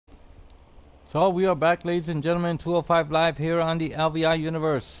So we are back, ladies and gentlemen, 205 Live here on the LVI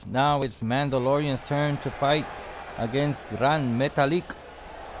Universe. Now it's Mando Lorian's turn to fight against Gran Metallik.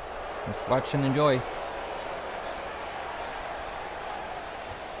 Let's watch and enjoy.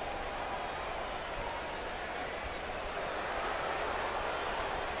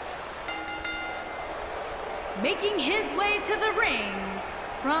 Making his way to the ring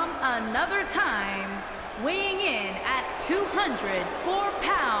from another time, weighing in at 204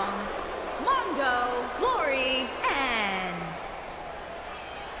 pounds, Mando Lorian.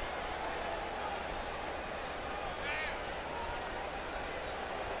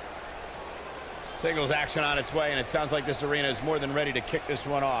 Singles action on its way, and it sounds like this arena is more than ready to kick this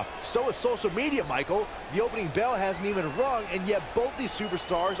one off. So is social media, Michael. The opening bell hasn't even rung, and yet both these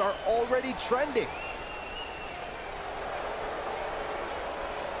superstars are already trending.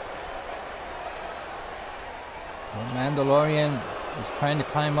 Mando Lorian is trying to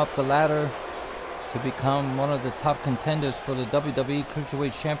climb up the ladder to become one of the top contenders for the WWE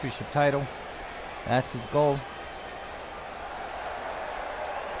Cruiserweight Championship title. That's his goal.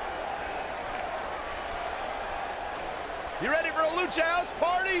 You ready for a Lucha House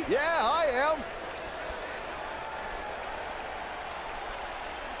party? Yeah, I am.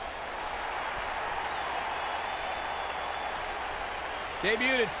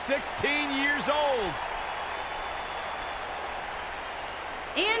 Debuted at 16 years old.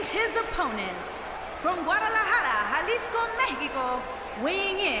 And his opponent, from Guadalajara, Jalisco, Mexico,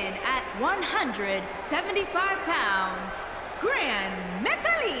 weighing in at 175 pounds, Gran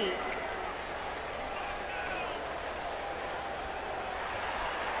Metallik.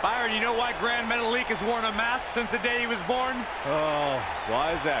 Byron, you know why Gran Metallik has worn a mask since the day he was born? Oh,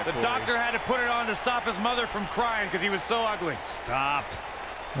 why is that, The Corey? doctor had to put it on to stop his mother from crying because he was so ugly. Stop.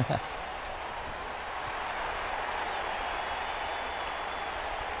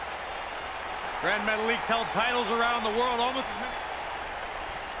 Gran Metallik's held titles around the world almost as many.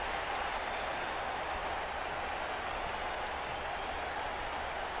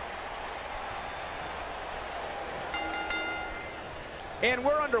 And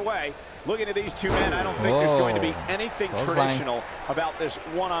we're underway. Looking at these two men, I don't think there's going to be anything traditional about this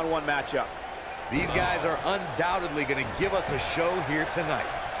one-on-one matchup. These guys are undoubtedly going to give us a show here tonight.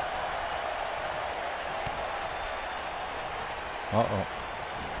 Uh-oh.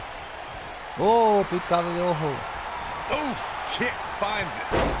 Oh, picada de ojo. Oof, kick finds it.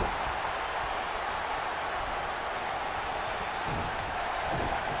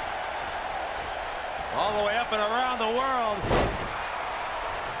 All the way up and around the world.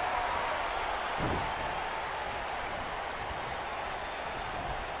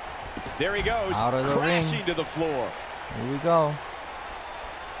 There he goes, Out of the crashing ring. to the floor. Here we go.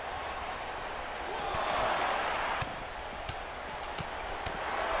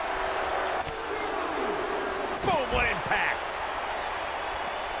 Boom, what impact.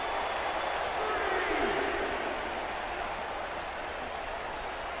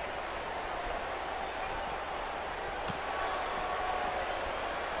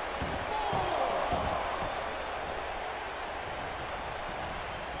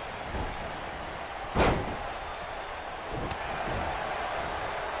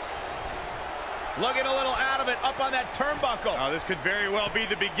 Looking a little out of it, up on that turnbuckle. Oh, this could very well be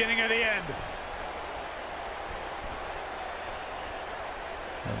the beginning of the end.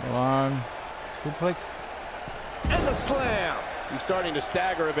 Double arm. Suplex. And the slam. He's starting to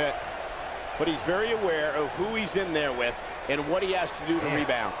stagger a bit, but he's very aware of who he's in there with and what he has to do to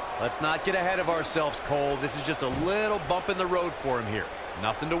rebound. Let's not get ahead of ourselves, Cole. This is just a little bump in the road for him here.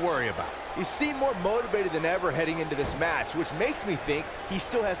 Nothing to worry about. You seem more motivated than ever heading into this match, which makes me think he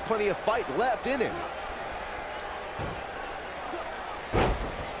still has plenty of fight left in him.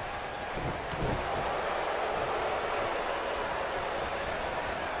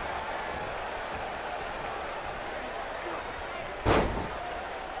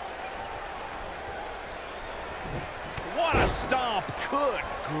 What a stomp. Good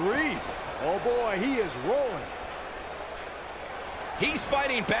grief. Oh boy, he is rolling. He's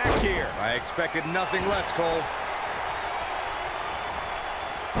fighting back here. I expected nothing less, Cole.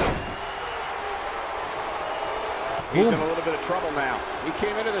 He's in a little bit of trouble now. He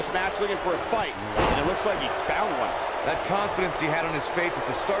came into this match looking for a fight, and it looks like he found one. That confidence he had on his face at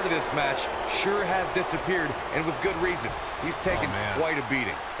the start of this match sure has disappeared, and with good reason. He's taken quite a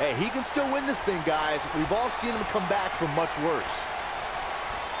beating. Hey, he can still win this thing, guys. We've all seen him come back from much worse.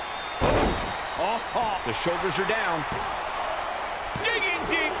 Oh, the shoulders are down. Digging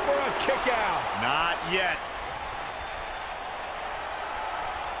deep for a kick out. Not yet.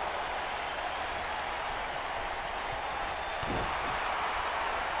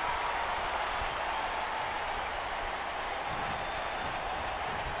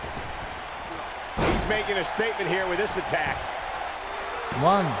 making a statement here with this attack.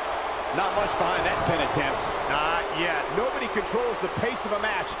 1. Not much behind that pin attempt. Not yet. Nobody controls the pace of a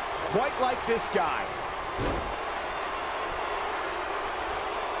match quite like this guy.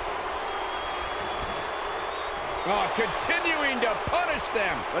 Oh, continuing to punish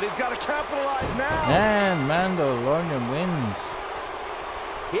them. But he's got to capitalize now. And Mando Lorian wins.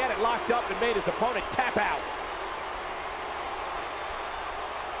 He had it locked up and made his opponent tap out.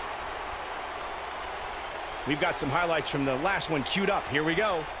 We've got some highlights from the last one queued up. Here we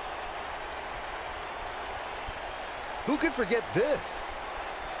go. Who could forget this?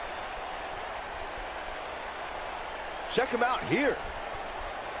 Check him out here.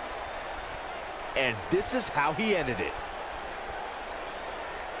 And this is how he ended it.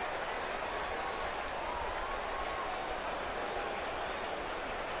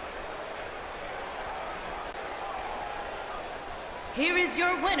 Here is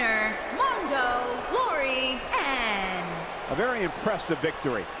your winner, Mando Lorian. A very impressive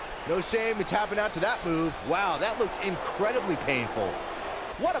victory. No shame in tapping out to that move. Wow, that looked incredibly painful.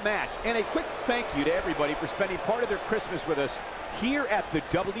 What a match, and a quick thank you to everybody for spending part of their Christmas with us here at the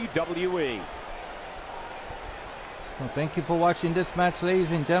WWE. So thank you for watching this match,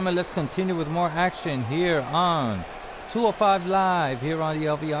 ladies and gentlemen. Let's continue with more action here on 205 Live here on the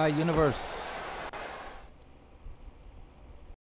LVI Universe.